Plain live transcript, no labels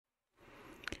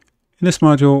In this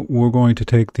module, we're going to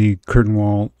take the curtain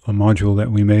wall module that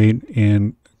we made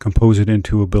and compose it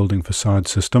into a building facade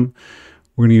system.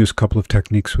 We're going to use a couple of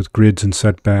techniques with grids and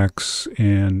setbacks,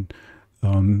 and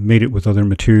made it with other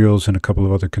materials and a couple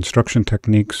of other construction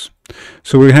techniques.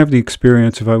 So we have the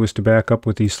experience, if I was to back up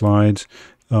with these slides,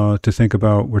 to think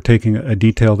about we're taking a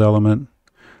detailed element,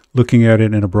 looking at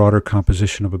it in a broader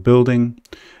composition of a building,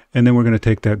 and then we're going to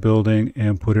take that building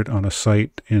and put it on a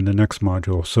site in the next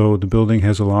module. So the building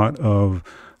has a lot of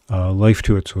life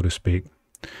to it, so to speak.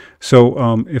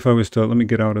 So if I was to, let me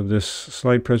get out of this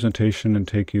slide presentation and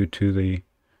take you to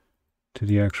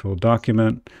the actual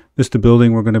document. This is the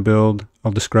building we're going to build.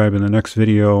 I'll describe in the next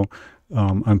video.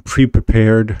 I'm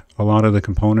pre-prepared a lot of the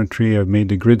componentry. I've made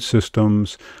the grid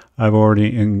systems. I've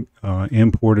already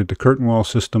imported the curtain wall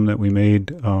system that we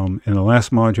made in the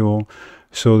last module,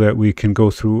 so that we can go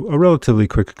through a relatively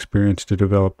quick experience to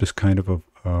develop this kind of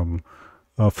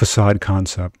a facade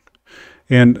concept.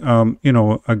 And, you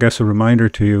know, I guess a reminder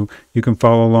to you, you can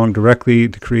follow along directly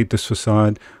to create this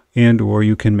facade, and or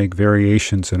you can make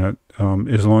variations in it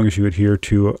as long as you adhere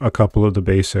to a couple of the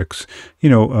basics. You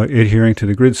know, adhering to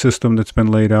the grid system that's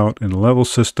been laid out in the level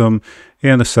system,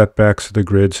 and the setbacks of the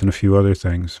grids, and a few other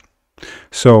things.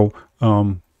 So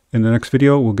in the next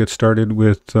video, we'll get started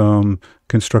with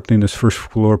constructing this first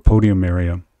floor podium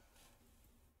area.